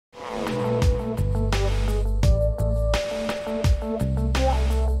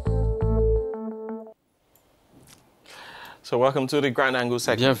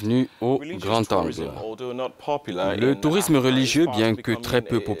Bienvenue au Grand Angle. Le tourisme religieux, bien que très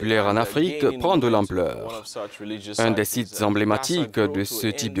peu populaire en Afrique, prend de l'ampleur. Un des sites emblématiques de ce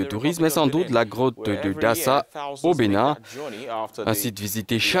type de tourisme est sans doute la grotte de Dassa au Bénin, un site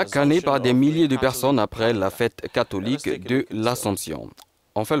visité chaque année par des milliers de personnes après la fête catholique de l'Assomption.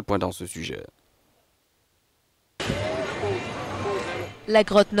 On fait le point dans ce sujet. La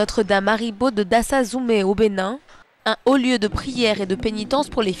grotte Notre-Dame Arigbo de Dassa Zoumé au Bénin, un haut lieu de prière et de pénitence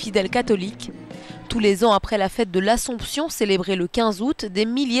pour les fidèles catholiques. Tous les ans après la fête de l'Assomption, célébrée le 15 août, des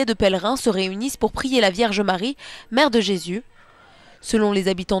milliers de pèlerins se réunissent pour prier la Vierge Marie, mère de Jésus. Selon les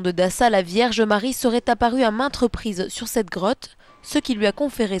habitants de Dassa, la Vierge Marie serait apparue à maintes reprises sur cette grotte, ce qui lui a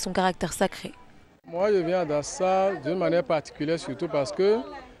conféré son caractère sacré. Moi, je viens à Dassa d'une manière particulière, surtout parce que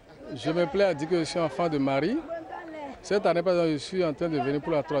je me plais à dire que je suis enfant de Marie. Cette année, par exemple, je suis en train de venir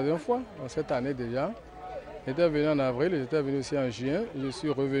pour la 3e fois, cette année déjà. J'étais venu en avril, j'étais venu aussi en juin, je suis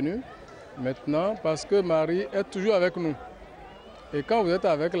revenu maintenant parce que Marie est toujours avec nous. Et quand vous êtes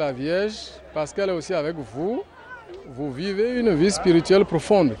avec la Vierge, parce qu'elle est aussi avec vous, vous vivez une vie spirituelle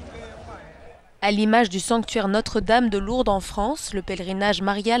profonde. À l'image du sanctuaire Notre-Dame de Lourdes en France, le pèlerinage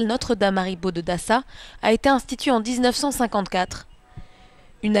marial Notre-Dame Arigbo de Dassa a été institué en 1954.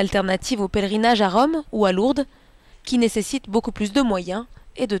 Une alternative au pèlerinage à Rome ou à Lourdes, qui nécessite beaucoup plus de moyens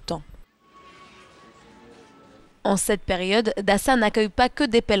et de temps. En cette période, Dassa n'accueille pas que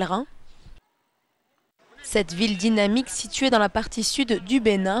des pèlerins. Cette ville dynamique située dans la partie sud du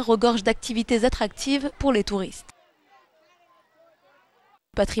Bénin regorge d'activités attractives pour les touristes.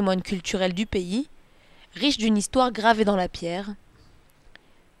 Patrimoine culturel du pays, riche d'une histoire gravée dans la pierre.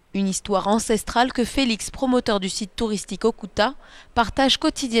 Une histoire ancestrale que Félix, promoteur du site touristique Okuta, partage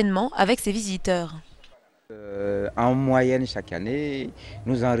quotidiennement avec ses visiteurs. En moyenne, chaque année,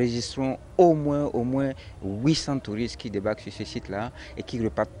 nous enregistrons au moins 800 touristes qui débarquent sur ce site-là et qui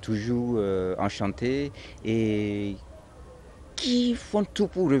repartent toujours enchantés et qui font tout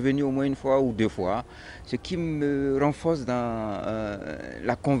pour revenir au moins une fois ou 2 fois, ce qui me renforce dans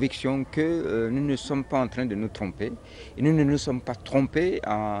la conviction que nous ne sommes pas en train de nous tromper. Et nous ne nous sommes pas trompés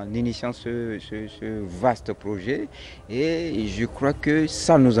en initiant ce vaste projet et je crois que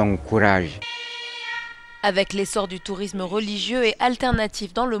ça nous encourage. Avec l'essor du tourisme religieux et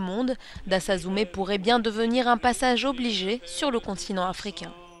alternatif dans le monde, Dassa Zoumé pourrait bien devenir un passage obligé sur le continent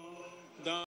africain.